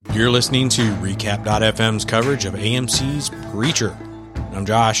You're listening to Recap.fm's coverage of AMC's Preacher. I'm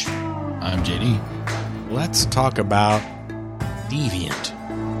Josh. I'm JD. Let's talk about Deviant.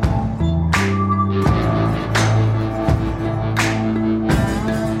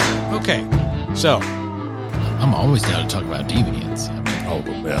 Okay, so I'm always down to talk about deviants.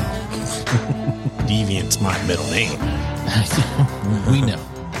 Deviant's my middle name. We know.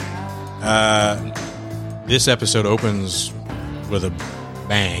 This episode opens with a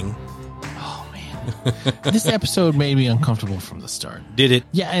bang. Oh man, this episode made me uncomfortable from the start. Did it?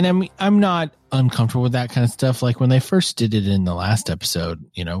 Yeah, and I'm not uncomfortable with that kind of stuff. Like when they first did it in the last episode,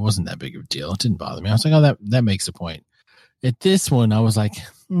 you know, it wasn't that big of a deal. It didn't bother me. I was like, oh, that makes a point. At this one, I was like,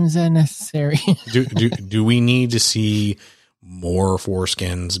 is that necessary? do we need to see more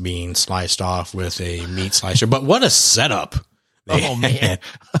foreskins being sliced off with a meat slicer? But what a setup! Oh man,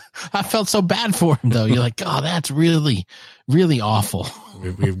 I felt so bad for him though. You're like, oh, that's really, really awful.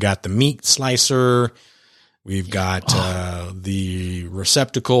 We've got the meat slicer. We've got the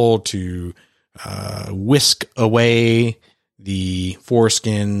receptacle to whisk away the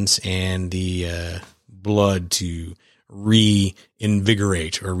foreskins and the blood to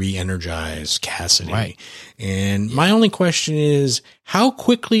reinvigorate or re-energize Cassidy. Right. And my only question is, how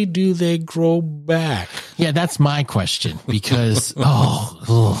quickly do they grow back? Yeah, that's my question because,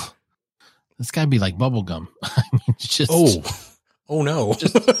 it's got to be like bubble gum. I mean, it's just, oh no.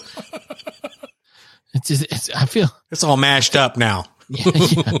 I feel it's all mashed up now. Yeah.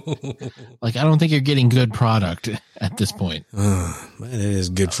 Like, I don't think you're getting good product at this point. It is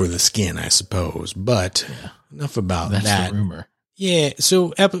good for the skin, I suppose, but enough about that. That's the rumor. Yeah.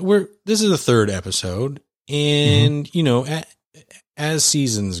 So this is the third episode, and you know, as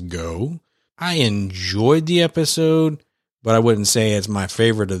seasons go, I enjoyed the episode, but I wouldn't say it's my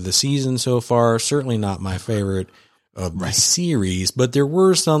favorite of the season so far. Certainly not my favorite of the series, but there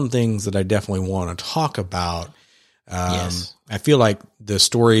were some things that I definitely want to talk about. Yes. I feel like the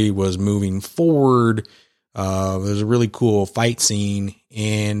story was moving forward. There's a really cool fight scene.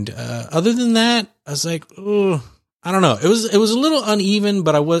 And, other than that, I was like, oh, I don't know. It was a little uneven,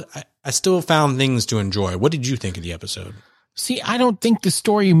 but I still found things to enjoy. What did you think of the episode? See, I don't think the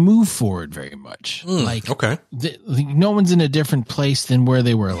story moved forward very much. Okay. No one's in a different place than where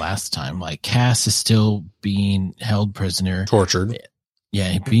they were last time. Like Cass is still being held prisoner. Tortured.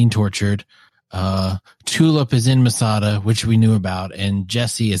 Yeah, being tortured. Tulip is in Masada, which we knew about, and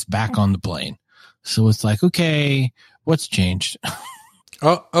Jesse is back on the plane. So it's like, okay, what's changed?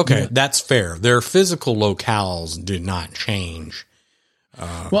 Oh, okay. Yeah. That's fair. Their physical locales did not change.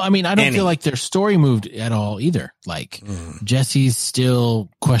 Well, I mean, I don't feel like their story moved at all either. Like Jesse's still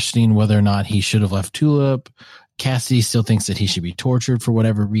questioning whether or not he should have left Tulip. Cassidy still thinks that he should be tortured for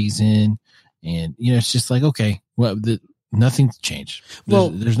whatever reason. And, you know, it's just like, okay, well, nothing's changed.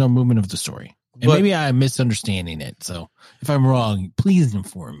 There's no movement of the story. And maybe I'm misunderstanding it. So if I'm wrong, please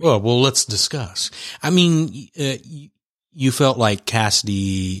inform me. Well, let's discuss. I mean, you felt like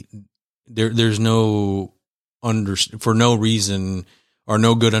Cassidy, there's no for no reason or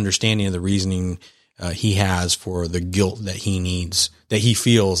no good understanding of the reasoning he has for the guilt that he needs, that he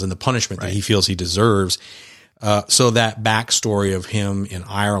feels, and the punishment that he feels he deserves. So that backstory of him in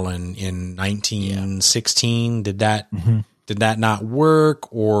Ireland in 1916, did that not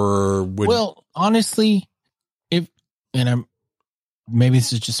work, or well, honestly, maybe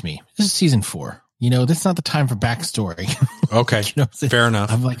this is just me. This is season 4. You know, this is not the time for backstory. Okay. You know, fair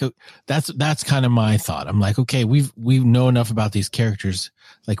enough. I'm like, that's kind of my thought. I'm like, okay, we know enough about these characters.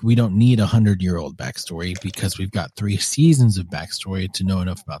 Like, we don't need 100-year-old backstory because we've got 3 seasons of backstory to know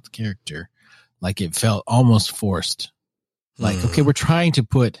enough about the character. Like, it felt almost forced. Like, okay, we're trying to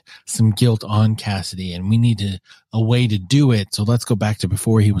put some guilt on Cassidy and we need a way to do it. So let's go back to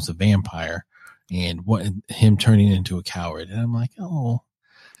before he was a vampire and him turning into a coward. And I'm like, oh,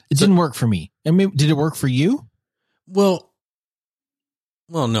 it didn't work for me. I mean, did it work for you? Well,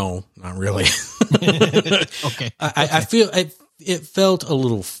 no, not really. Okay. I feel it felt a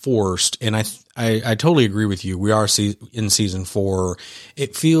little forced, and I totally agree with you. We are in season 4.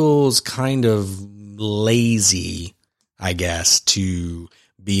 It feels kind of lazy, I guess, to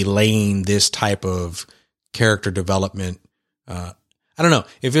be laying this type of character development. I don't know.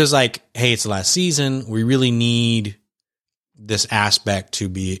 It feels like, hey, it's the last season. We really need this aspect to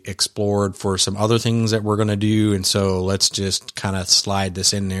be explored for some other things that we're going to do. And so let's just kind of slide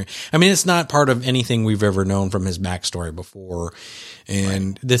this in there. I mean, it's not part of anything we've ever known from his backstory before.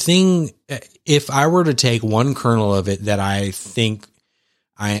 And the thing, if I were to take one kernel of it that I think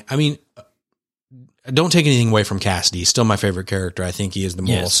I mean, don't take anything away from Cassidy. He's still my favorite character. I think he is the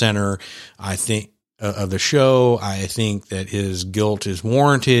moral center. I think of the show. I think that his guilt is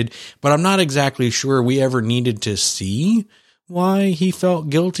warranted, but I'm not exactly sure we ever needed to see why he felt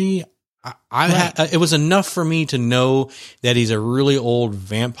guilty. It was enough for me to know that he's a really old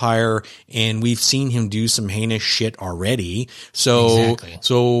vampire and we've seen him do some heinous shit already. So,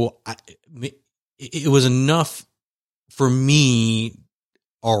 it was enough for me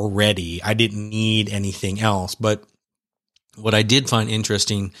already. I didn't need anything else. But what I did find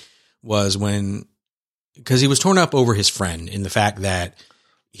interesting was because he was torn up over his friend and the fact that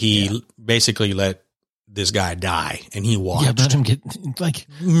he basically let this guy die and he watched. Yeah, let him get like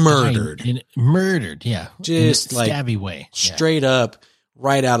murdered. Murdered, yeah. Just in a like stabby way. Straight up,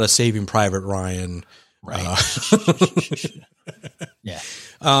 right out of Saving Private Ryan. Right. Yeah.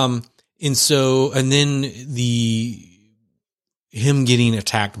 And then him getting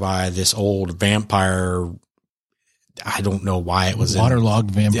attacked by this old vampire. I don't know why it was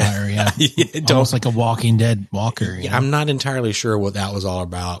waterlogged vampire. Yeah. Almost like a Walking Dead walker. Yeah, I'm not entirely sure what that was all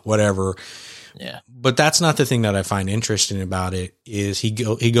about. Whatever. Yeah. But that's not the thing that I find interesting about it is he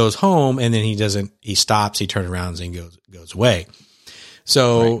goes home and then he stops, he turns around and goes away.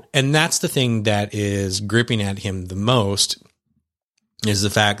 So, and that's the thing that is gripping at him the most is the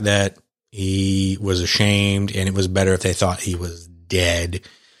fact that he was ashamed and it was better if they thought he was dead.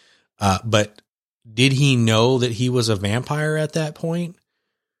 But did he know that he was a vampire at that point?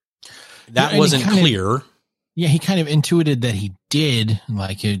 That wasn't clear. He kind of intuited that he did,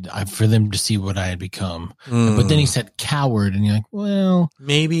 for them to see what I had become. But then he said coward, and you're like, well,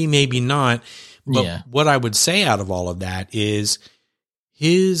 maybe not. But what I would say out of all of that is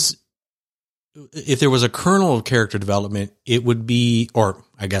if there was a kernel of character development, it would be, or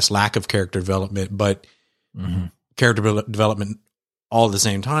I guess lack of character development, but character development all at the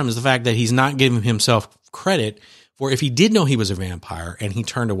same time is the fact that he's not giving himself credit for if he did know he was a vampire and he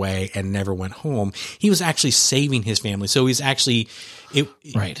turned away and never went home, he was actually saving his family. So he's actually,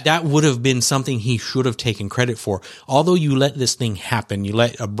 that would have been something he should have taken credit for. Although you let this thing happen, you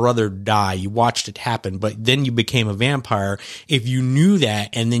let a brother die, you watched it happen, but then you became a vampire. If you knew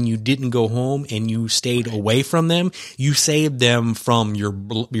that and then you didn't go home and you stayed away from them, you saved them from your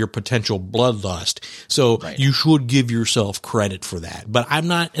potential bloodlust. So you should give yourself credit for that. But I'm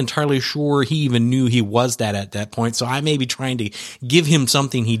not entirely sure he even knew he was that at that point. So I may be trying to give him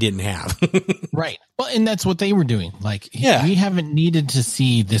something he didn't have. Right. Well, and that's what they were doing. We haven't needed to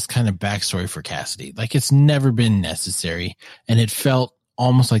see this kind of backstory for Cassidy. It's never been necessary. And it felt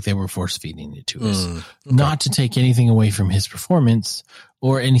almost like they were force feeding it to us. Okay. Not to take anything away from his performance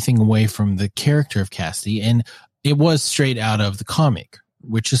or anything away from the character of Cassidy. And it was straight out of the comic,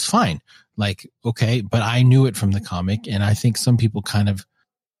 which is fine. Okay, but I knew it from the comic. And I think some people kind of,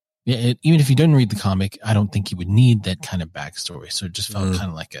 even if you didn't read the comic, I don't think you would need that kind of backstory. So it just felt kind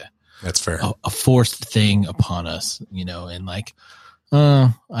of like that's fair, a forced thing upon us, and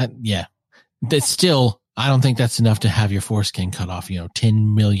that's still, I don't think that's enough to have your foreskin cut off,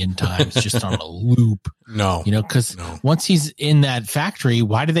 10 million times just on a loop. No, because once he's in that factory,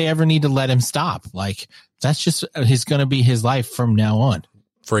 why do they ever need to let him stop? That's just, going to be his life from now on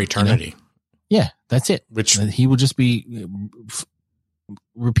for eternity. Yeah, that's it. Which he will just be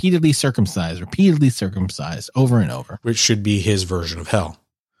repeatedly circumcised over and over. Which should be his version of hell.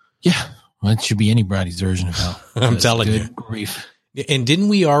 Yeah. Well, it should be anybody's version of hell. I'm telling you. Grief. And didn't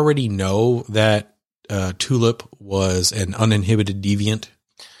we already know that Tulip was an uninhibited deviant?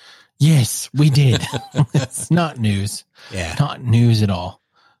 Yes, we did. It's not news. Yeah. Not news at all.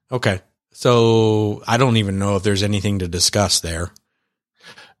 Okay. So I don't even know if there's anything to discuss there.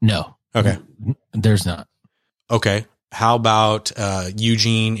 No. Okay. There's not. Okay. How about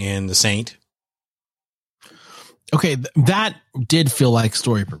Eugene and the Saint? Okay, that did feel like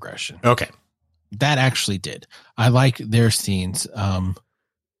story progression. Okay. That actually did. I like their scenes. I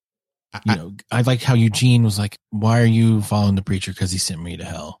like how Eugene was like, why are you following the preacher? Because he sent me to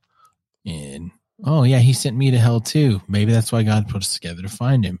hell. And, oh, yeah, he sent me to hell too. Maybe that's why God put us together to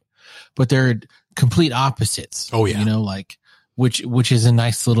find him. But they're complete opposites. Oh, yeah. Which is a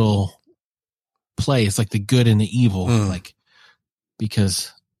nice little play. It's like the good and the evil,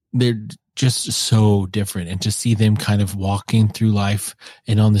 because they're just so different, and to see them kind of walking through life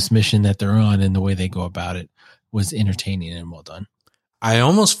and on this mission that they're on and the way they go about it was entertaining and well done. I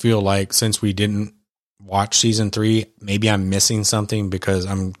almost feel like since we didn't watch season 3, maybe I'm missing something because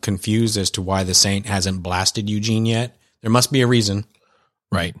I'm confused as to why the Saint hasn't blasted Eugene yet. There must be a reason.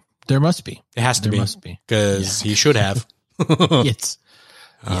 Right. There must be. It has to be. There must be. Because he should have. It's,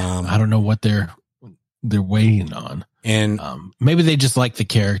 I don't know what they're waiting on. And maybe they just like the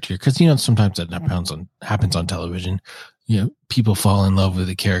character because sometimes that happens on television. people fall in love with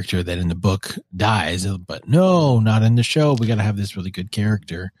a character that in the book dies, but no, not in the show. We got to have this really good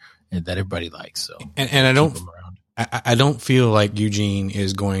character that everybody likes. So, and I don't feel like Eugene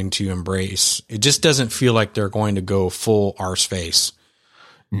is going to embrace. It just doesn't feel like they're going to go full arse face.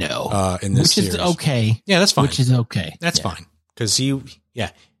 No, in this which series. is okay. Yeah, that's fine. Which is okay. That's fine because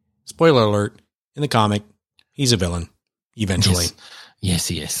spoiler alert, in the comic, he's a villain eventually. Yes,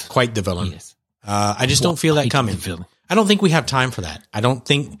 he is. Quite the villain. Yes. I just don't feel that coming. I don't think we have time for that. I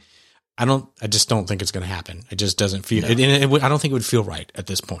just don't think it's going to happen. It just doesn't feel, I don't think it would feel right at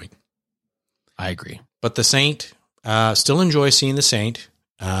this point. I agree. But the Saint, still enjoy seeing the Saint.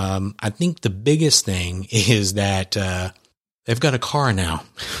 I think the biggest thing is that, they've got a car now.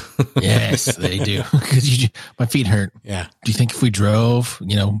 Yes, they do. Because my feet hurt. Yeah. Do you think if we drove,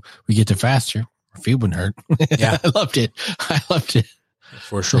 we get there faster? Our feet wouldn't hurt. Yeah. I loved it.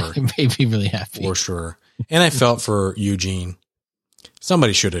 For sure. It made me really happy. For sure. And I felt for Eugene.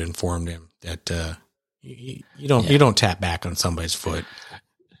 Somebody should have informed him that you don't tap back on somebody's foot.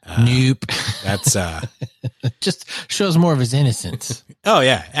 Nope. That's just shows more of his innocence. Oh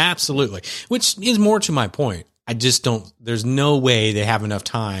yeah, absolutely. Which is more to my point. I just don't. There's no way they have enough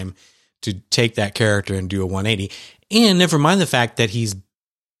time to take that character and do a 180. And never mind the fact that he's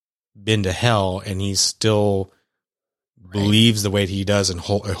been to hell and he still believes the way he does and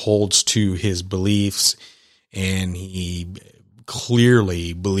holds to his beliefs, and he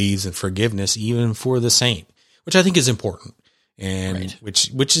clearly believes in forgiveness even for the Saint, which I think is important, and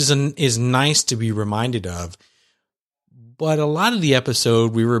which is nice to be reminded of. But a lot of the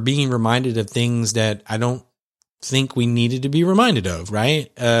episode, we were being reminded of things that I don't think we needed to be reminded of, right?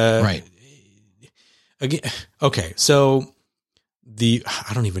 Right. Again, okay, so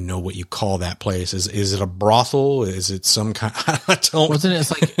I don't even know what you call that place. Is it a brothel? Is it some kind? I don't. Wasn't it?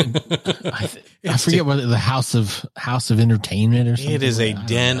 It's like I forget what the house of entertainment or something. It is a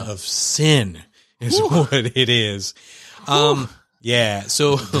den of sin, is what it is. Yeah.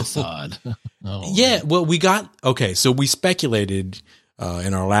 So that's odd. Oh, yeah. man. Well, so we speculated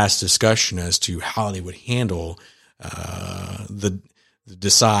in our last discussion as to how they would handle the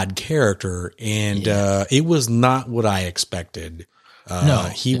Desaad character, and it was not what I expected. No,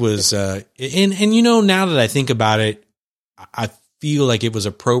 he was, and now that I think about it, I feel like it was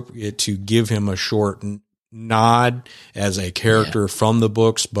appropriate to give him a short nod as a character from the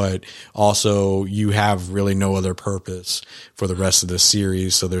books, but also you have really no other purpose for the rest of the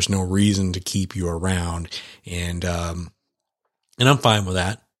series, so there's no reason to keep you around, and I'm fine with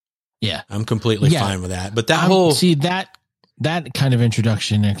that. Yeah, I'm completely fine with that. But that kind of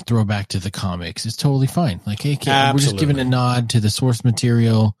introduction and throwback to the comics is totally fine. Like, hey, we're just giving a nod to the source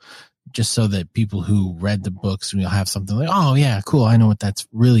material just so that people who read the books will have something like, oh yeah, cool, I know what that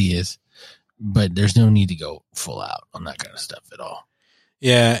really is. But there's no need to go full out on that kind of stuff at all.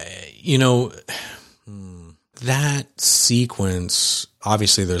 Yeah. That sequence,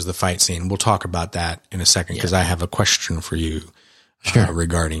 obviously there's the fight scene. We'll talk about that in a second because I have a question for you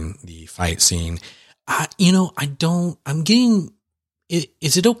regarding the fight scene.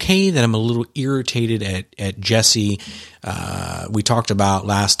 Is it okay that I'm a little irritated at Jesse? We talked about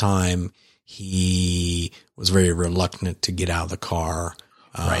last time he was very reluctant to get out of the car,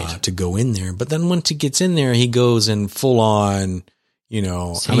 to go in there. But then once he gets in there, he goes in full on, I'm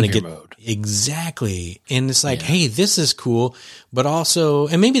going to get mode. Exactly. And it's like, hey, this is cool. But also,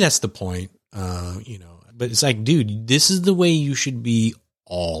 and maybe that's the point, but it's like, dude, this is the way you should be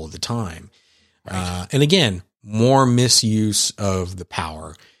all the time. And again, more misuse of the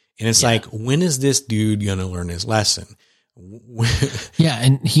power. And it's like, when is this dude going to learn his lesson? Yeah.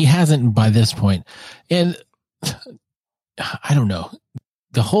 And he hasn't by this point. And I don't know.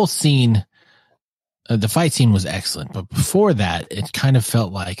 The whole scene, the fight scene was excellent. But before that, it kind of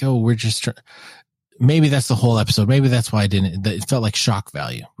felt like, we're just maybe that's the whole episode. Maybe that's why it felt like shock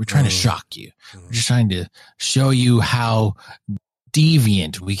value. We're trying to shock you. We're just trying to show you how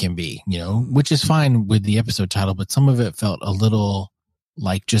deviant we can be, which is fine with the episode title, but some of it felt a little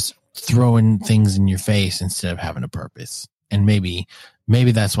like just throwing things in your face instead of having a purpose. And maybe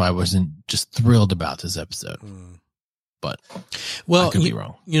that's why I wasn't just thrilled about this episode. But I could be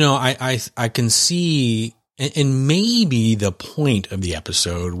wrong. I can see, and maybe the point of the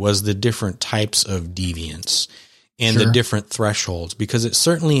episode was the different types of deviance and the different thresholds, because it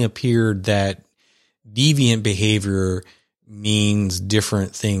certainly appeared that deviant behavior means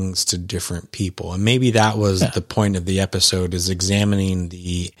different things to different people. And maybe that was the point of the episode, is examining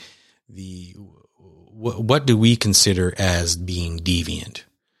the what do we consider as being deviant?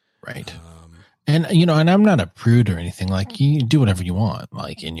 Right. And, you know, and I'm not a prude or anything. Like, you do whatever you want,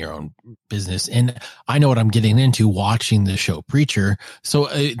 like in your own business. And I know what I'm getting into watching the show Preacher. So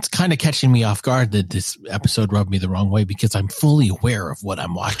it's kind of catching me off guard that this episode rubbed me the wrong way, because I'm fully aware of what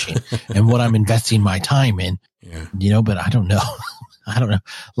I'm watching and what I'm investing my time in, you know, but I don't know. I don't know.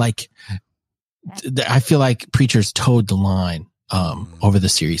 Like, I feel like Preacher's towed the line over the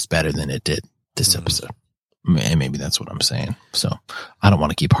series better than it did this episode. And maybe that's what I'm saying. So I don't want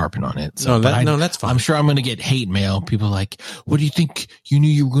to keep harping on it. So, no, that's fine. I'm sure I'm going to get hate mail. People are like, what do you think? You knew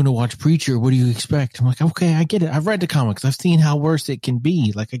you were going to watch Preacher. What do you expect? I'm like, okay, I get it. I've read the comics. I've seen how worse it can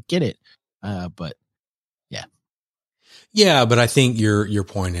be. Like, I get it. But yeah. Yeah, but I think your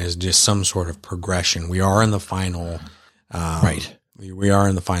point is just some sort of progression. We are in the final, right. We are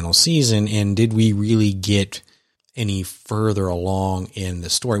in the final season. And did we really get any further along in the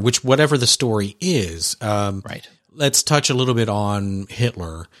story, which whatever the story is, right. Let's touch a little bit on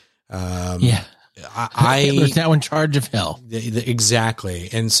Hitler. Hitler's now in charge of hell. Exactly.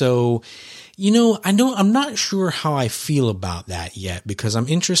 And so, you know, I'm not sure how I feel about that yet, because I'm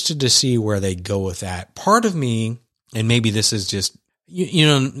interested to see where they go with that. Part of me, and maybe this is just, you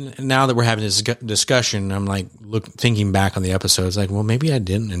know, now that we're having this discussion, I'm like, thinking back on the episodes, like, well, maybe I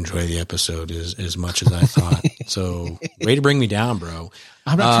didn't enjoy the episode as much as I thought. So, way to bring me down, bro.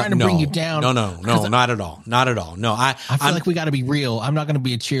 I'm not trying to bring you down. No, not at all. Not at all. No, I feel like we got to be real. I'm not going to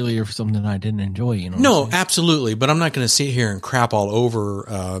be a cheerleader for something I didn't enjoy. You know? No, absolutely. But I'm not going to sit here and crap all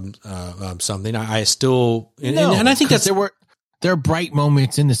over something. I still, and I think that's there are bright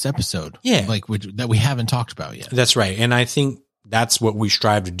moments in this episode. Yeah, like that we haven't talked about yet. That's right, and I think that's what we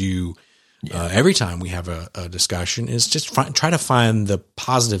strive to do every time we have a discussion, is just try to find the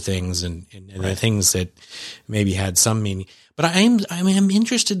positive things and the things that maybe had some meaning. But I'm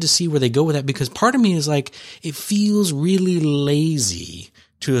interested to see where they go with that, because part of me is like, it feels really lazy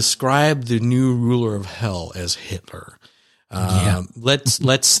to ascribe the new ruler of hell as Hitler.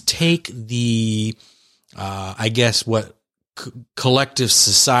 Let's take the, I guess what collective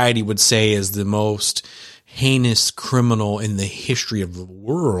society would say is the most heinous criminal in the history of the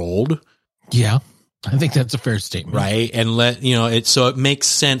world. Yeah, I think that's a fair statement. Right. And so it makes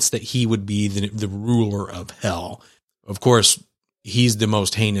sense that he would be the ruler of hell. Of course, he's the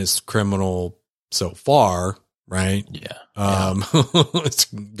most heinous criminal so far, right? Yeah. It's,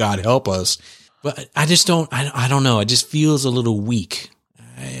 God help us. But I just don't know. It just feels a little weak.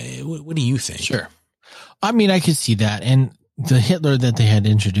 What do you think? Sure. I mean, I could see that. And the Hitler that they had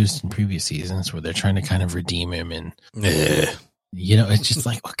introduced in previous seasons, where they're trying to kind of redeem him, and you know, it's just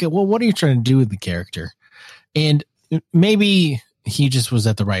like, okay, well, what are you trying to do with the character? And maybe he just was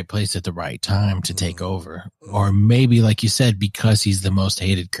at the right place at the right time to take over. Or maybe, like you said, because he's the most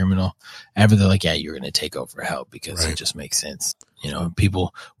hated criminal ever, they're like, yeah, you're going to take over hell, because it just makes sense. You know,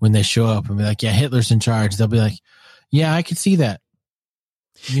 people, when they show up and be like, yeah, Hitler's in charge, they'll be like, yeah, I could see that.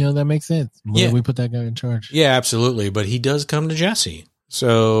 You know, that makes sense. We put that guy in charge. Yeah, absolutely. But he does come to Jesse.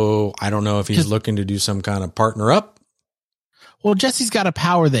 So I don't know if he's looking to do some kind of partner up. Well, Jesse's got a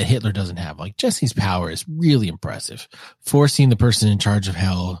power that Hitler doesn't have. Like, Jesse's power is really impressive. Forcing the person in charge of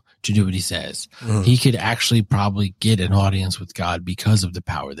hell to do what he says. He could actually probably get an audience with God because of the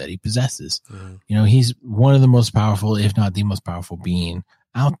power that he possesses. You know, he's one of the most powerful, if not the most powerful being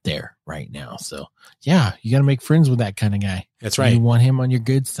out there right now. So yeah, you got to make friends with that kind of guy. That's right. You want him on your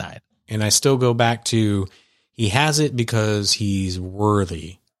good side. And I still go back to, he has it because he's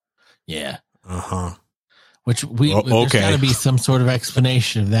worthy. Yeah. Uh-huh. Which there's got to be some sort of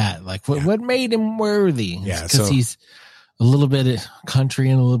explanation of that. Like, what made him worthy? Yeah, because he's a little bit of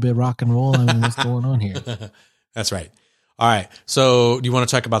country and a little bit of rock and roll. I mean, what's going on here? That's right. All right. So, do you want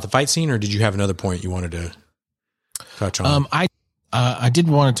to talk about the fight scene, or did you have another point you wanted to touch on? I did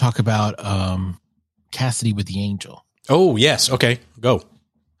want to talk about Cassidy with the Angel. Oh yes. Okay. Go.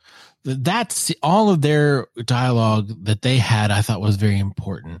 That's all of their dialogue that they had. I thought was very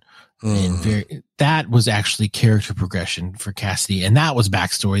important. And that was actually character progression for Cassidy, and that was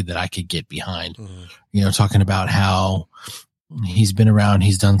backstory that I could get behind. You know, talking about how he's been around,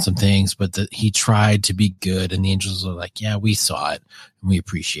 he's done some things, but he tried to be good, and the Angels are like, yeah, we saw it and we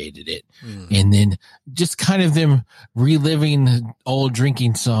appreciated it. And then just kind of them reliving old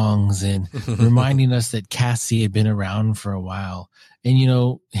drinking songs and reminding us that Cassidy had been around for a while, and you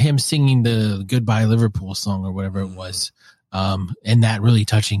know, him singing the Goodbye Liverpool song or whatever it was. And that really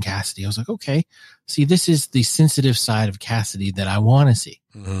touching Cassidy. I was like, okay, see, this is the sensitive side of Cassidy that I want to see.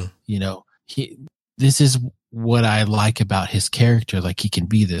 You know, this is what I like about his character. Like, he can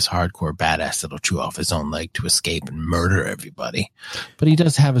be this hardcore badass that'll chew off his own leg to escape and murder everybody, but he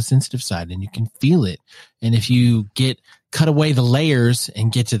does have a sensitive side, and you can feel it. And if you get cut away the layers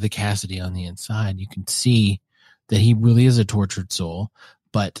and get to the Cassidy on the inside, you can see that he really is a tortured soul.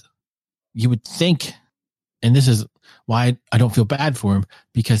 But you would think, and this is why I don't feel bad for him,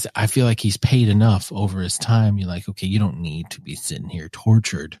 because I feel like he's paid enough over his time. You're like, okay, you don't need to be sitting here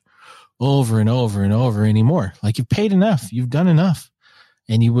tortured over and over and over anymore. Like, you've paid enough, you've done enough,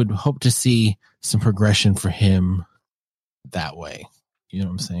 and you would hope to see some progression for him that way. You know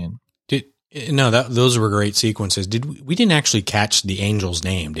what I'm saying? Those were great sequences. We didn't actually catch the angel's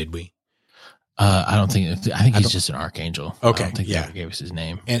name, did we? I think he's just an archangel. Okay. I don't think yeah. they ever gave us his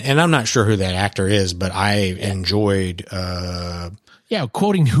name. And I'm not sure who that actor is, but I enjoyed,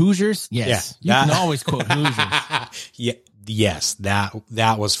 quoting Hoosiers. Yes. You can always quote Hoosiers. Yeah. Yes.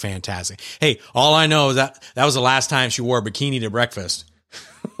 That was fantastic. Hey, all I know is that was the last time she wore a bikini to breakfast.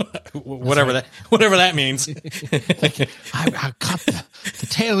 whatever that means. Like, I caught the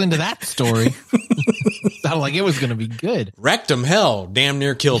tail end of that story. Sounded like it was going to be good. Wrecked him, hell, damn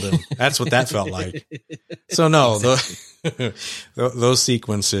near killed him. That's what that felt like. So no, those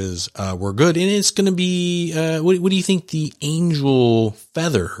sequences were good, and it's going to be. What do you think the angel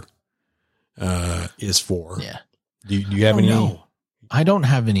feather is for? Yeah. Do you have any? Know. I don't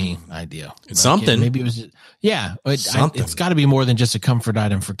have any idea. It's something. Maybe it was. It's got to be more than just a comfort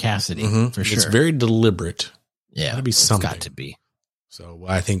item for Cassidy, for sure. It's very deliberate. Yeah, it's gotta be something. It's got to be. So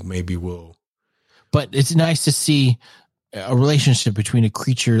I think maybe we'll. But it's nice to see a relationship between a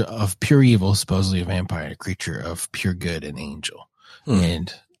creature of pure evil, supposedly a vampire, and a creature of pure good, an angel,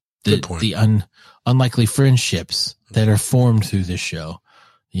 and the unlikely friendships that are formed through this show.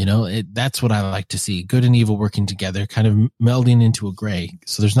 You know, that's what I like to see. Good and evil working together, kind of melding into a gray.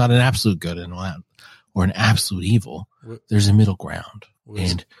 So there's not an absolute good or an absolute evil. There's a middle ground.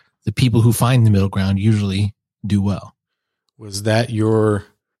 And the people who find the middle ground usually do well. Was that your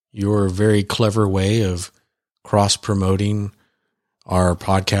very clever way of cross-promoting our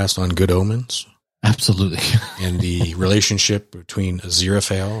podcast on Good Omens? Absolutely. And the relationship between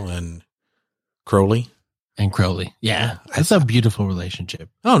Aziraphale and Crowley? And Crowley. Yeah. That's a beautiful relationship.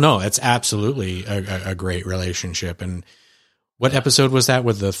 Oh, no, it's absolutely a great relationship. And what episode was that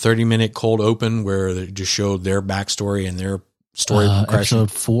with the 30-minute cold open where they just showed their backstory and their story progression?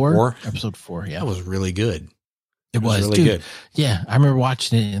 Episode 4? Episode 4, yeah. That was really good. It was really good. Yeah, I remember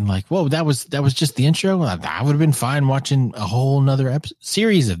watching it and like, whoa, that was just the intro. I would have been fine watching a whole nother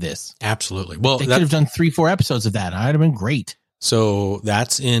series of this. Absolutely. Well, they could have done 3-4 episodes of that. I'd have been great. So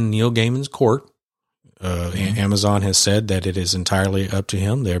that's in Neil Gaiman's court. Amazon has said that it is entirely up to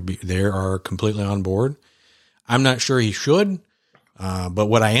him. They are completely on board. I'm not sure he should, but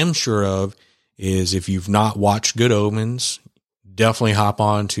what I am sure of is if you've not watched Good Omens, definitely hop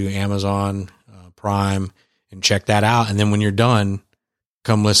on to Amazon Prime and check that out. And then when you're done,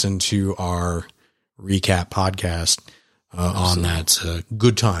 come listen to our recap podcast on that. It's a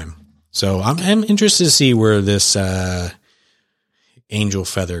good time. So I'm interested to see where this angel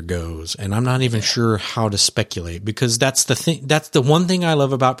feather goes, and I'm not even sure how to speculate, because that's the thing. That's the one thing I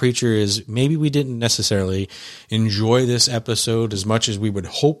love about Preacher is maybe we didn't necessarily enjoy this episode as much as we would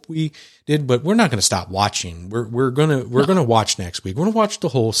hope we did, but we're not going to stop watching. We're gonna watch next week. We're gonna watch the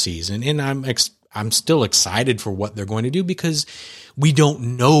whole season, and I'm still excited for what they're going to do because we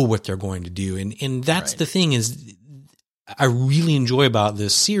don't know what they're going to do, and that's the thing is I really enjoy about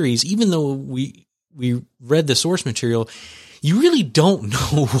this series, even though we read the source material. You really don't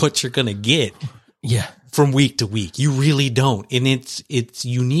know what you're going to get from week to week. You really don't. And it's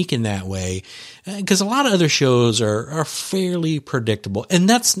unique in that way because a lot of other shows are fairly predictable, and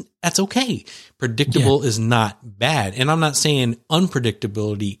that's okay. Predictable is not bad. And I'm not saying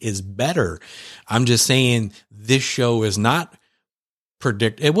unpredictability is better. I'm just saying this show is not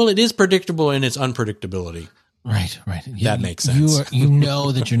predictable. Well, it is predictable in its unpredictability. Right. That makes sense. You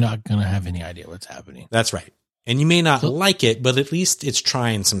know that you're not going to have any idea what's happening. That's right. And you may not like it, but at least it's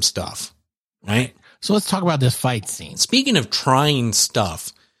trying some stuff, right? So let's talk about this fight scene. Speaking of trying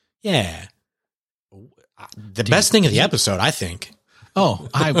stuff, the best thing of the episode, I think. Oh,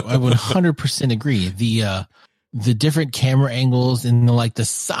 I would 100% agree. The different camera angles and the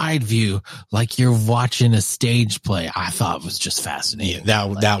side view, like you're watching a stage play, I thought was just fascinating.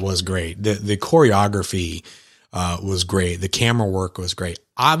 Yeah, that was great. The choreography was great. The camera work was great.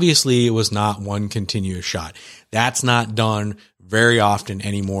 Obviously, it was not one continuous shot. That's not done very often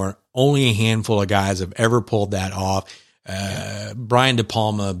anymore. Only a handful of guys have ever pulled that off. Brian De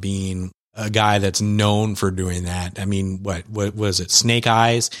Palma being a guy that's known for doing that. I mean, what was it? Snake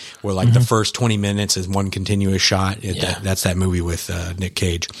Eyes, where the first 20 minutes is one continuous shot. That's that movie with Nick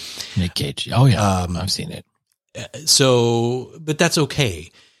Cage. Nick Cage. Oh yeah, I've seen it. So, but that's okay.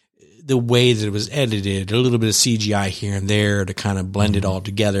 the way that it was edited, a little bit of CGI here and there to kind of blend it all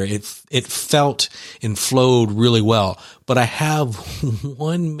together. It felt and flowed really well. But I have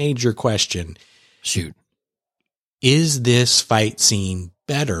one major question. Shoot. Is this fight scene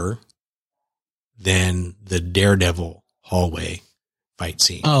better than the Daredevil hallway fight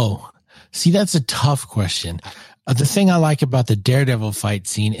scene? Oh, see, that's a tough question. The thing I like about the Daredevil fight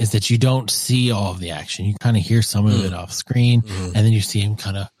scene is that you don't see all of the action. You kind of hear some of it off screen, and then you see him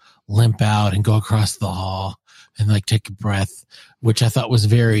kind of limp out and go across the hall and like take a breath, which I thought was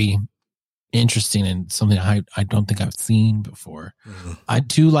very interesting and something I don't think I've seen before. I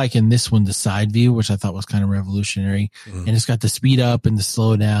do like in this one the side view, which I thought was kind of revolutionary, and it's got the speed up and the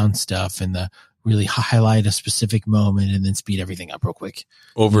slow down stuff and the really highlight a specific moment and then speed everything up real quick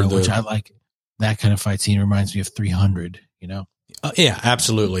which I like. That kind of fight scene reminds me of 300, Yeah,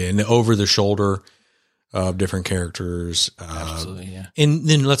 absolutely. And the over the shoulder of different characters. Absolutely, yeah. And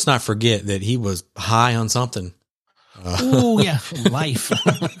then let's not forget that he was high on something. Oh yeah, life.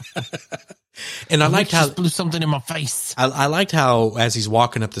 And I liked how blew something in my face. I liked how as he's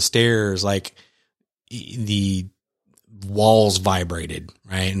walking up the stairs, like the walls vibrated,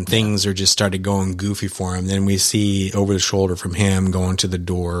 right? And things are just started going goofy for him. Then we see over the shoulder from him going to the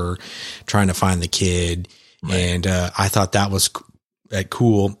door, trying to find the kid. Right. And I thought that was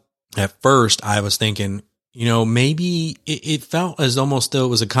cool. At first, I was thinking, maybe it felt as almost though it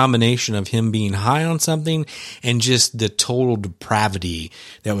was a combination of him being high on something and just the total depravity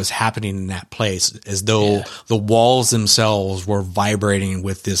that was happening in that place, as though the walls themselves were vibrating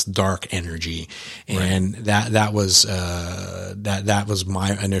with this dark energy. And that was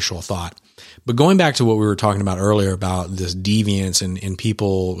my initial thought. But going back to what we were talking about earlier about this deviance and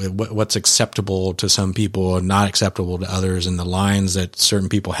people, what's acceptable to some people and not acceptable to others, and the lines that certain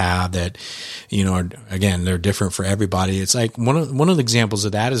people have that, are, again, they're different for everybody. It's like one of the examples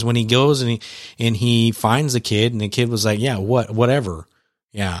of that is when he goes and he finds the kid, and the kid was like, yeah, whatever.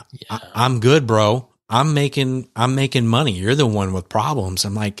 Yeah. I'm good, bro. I'm making money. You're the one with problems.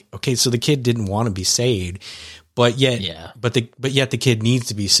 I'm like, okay, so the kid didn't want to be saved. But yet, yet the kid needs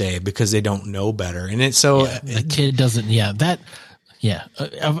to be saved because they don't know better. And it's so the kid doesn't.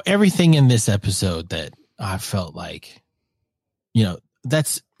 Of everything in this episode that I felt like,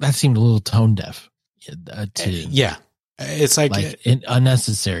 that seemed a little tone deaf. It's like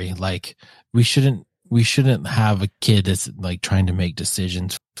unnecessary. Like we shouldn't have a kid that's like trying to make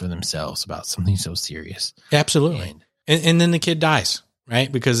decisions for themselves about something so serious. Absolutely. And then the kid dies.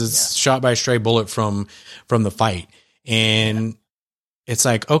 Right? Because it's shot by a stray bullet from the fight. And it's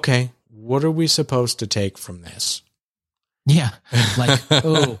like, okay, what are we supposed to take from this? Yeah. Like,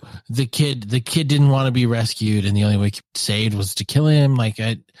 the kid didn't want to be rescued and the only way saved was to kill him. Like,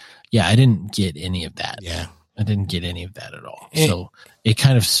 I didn't get any of that. Yeah. I didn't get any of that at all. So it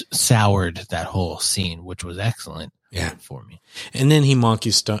kind of soured that whole scene, which was excellent for me. And then he monkey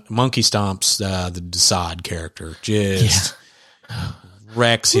stomps the Desaad character. Just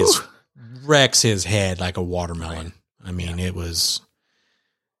wrecks his head like a watermelon. Right. I mean, it was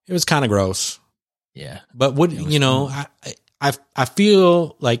kind of gross. Yeah. But I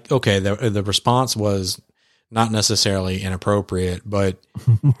feel like, okay, the response was not necessarily inappropriate, but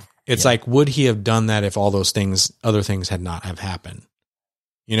it's like, would he have done that if all those other things had not have happened?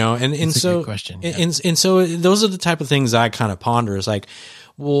 And That's so, a good question. Yeah. And so those are the type of things I kind of ponder. Is like,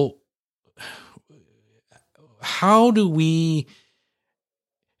 well, how do we,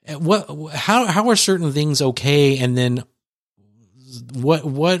 how are certain things okay? And then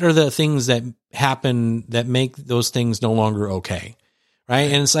what are the things that happen that make those things no longer okay?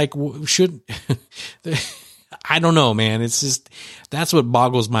 Right. And it's like, I don't know, man. It's just, that's what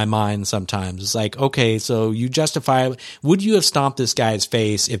boggles my mind sometimes. It's like, okay, so you justify, would you have stomped this guy's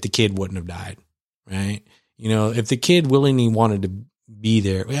face if the kid wouldn't have died? Right. If the kid willingly wanted to be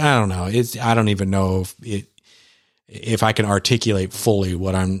there, I don't know. I don't even know if I can articulate fully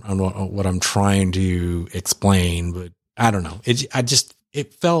what I'm trying to explain, but I don't know.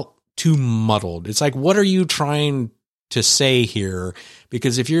 It felt too muddled. It's like, what are you trying to say here?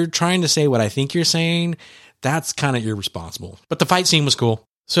 Because if you're trying to say what I think you're saying, that's kind of irresponsible. But the fight scene was cool.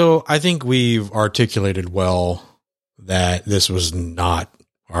 So I think we've articulated well that this was not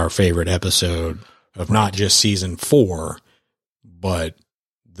our favorite episode of not just season 4, but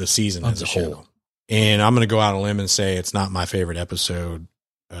the season as a whole. And I'm going to go out on a limb and say it's not my favorite episode,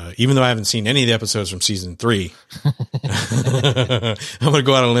 even though I haven't seen any of the episodes from season 3. I'm going to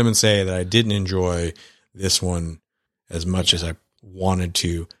go out on a limb and say that I didn't enjoy this one as much as I wanted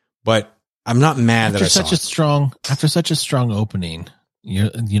to, but I'm not mad that I saw it. After such a strong opening,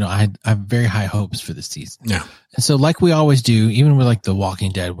 I have very high hopes for this season. Yeah. And so like we always do, even with like The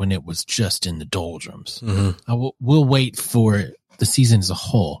Walking Dead, when it was just in the doldrums, we'll wait for the season as a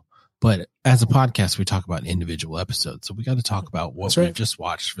whole. But as a podcast, we talk about individual episodes. So we got to talk about what we've just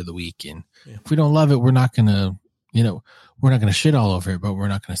watched for the week. And if we don't love it, we're not going to, we're not going to shit all over it, but we're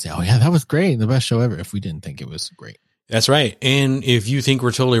not going to say, oh yeah, that was great. The best show ever. If we didn't think it was great. That's right. And if you think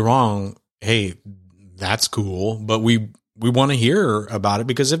we're totally wrong, hey, that's cool. But we want to hear about it,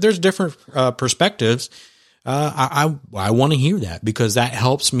 because if there's different perspectives, I want to hear that, because that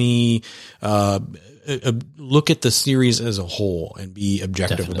helps me look at the series as a whole and be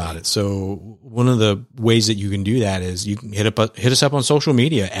objective about it. So one of the ways that you can do that is you can hit us up on social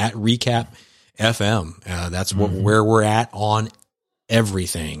media at Recap FM. That's where we're at on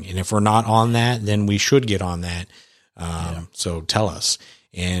everything. And if we're not on that, then we should get on that. So tell us.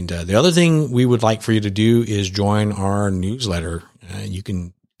 And the other thing we would like for you to do is join our newsletter. You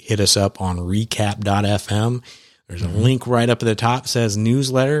can hit us up on recap.fm. There's a link right up at the top, says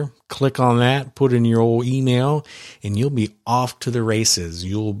newsletter. Click on that, put in your old email, and you'll be off to the races.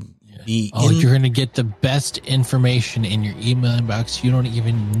 You'll be you're going to get the best information in your email inbox. You don't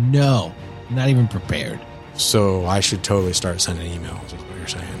even know. You're not even prepared. So I should totally start sending emails, is what you're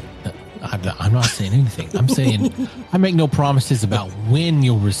saying. I'm not saying anything. I'm saying I make no promises about when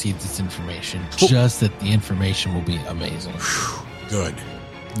you'll receive this information, just that the information will be amazing. Good.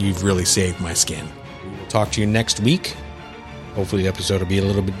 You've really saved my skin. We will talk to you next week. Hopefully the episode will be a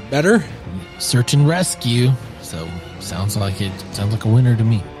little bit better. Search and rescue. So sounds like a winner to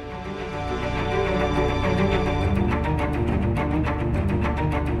me.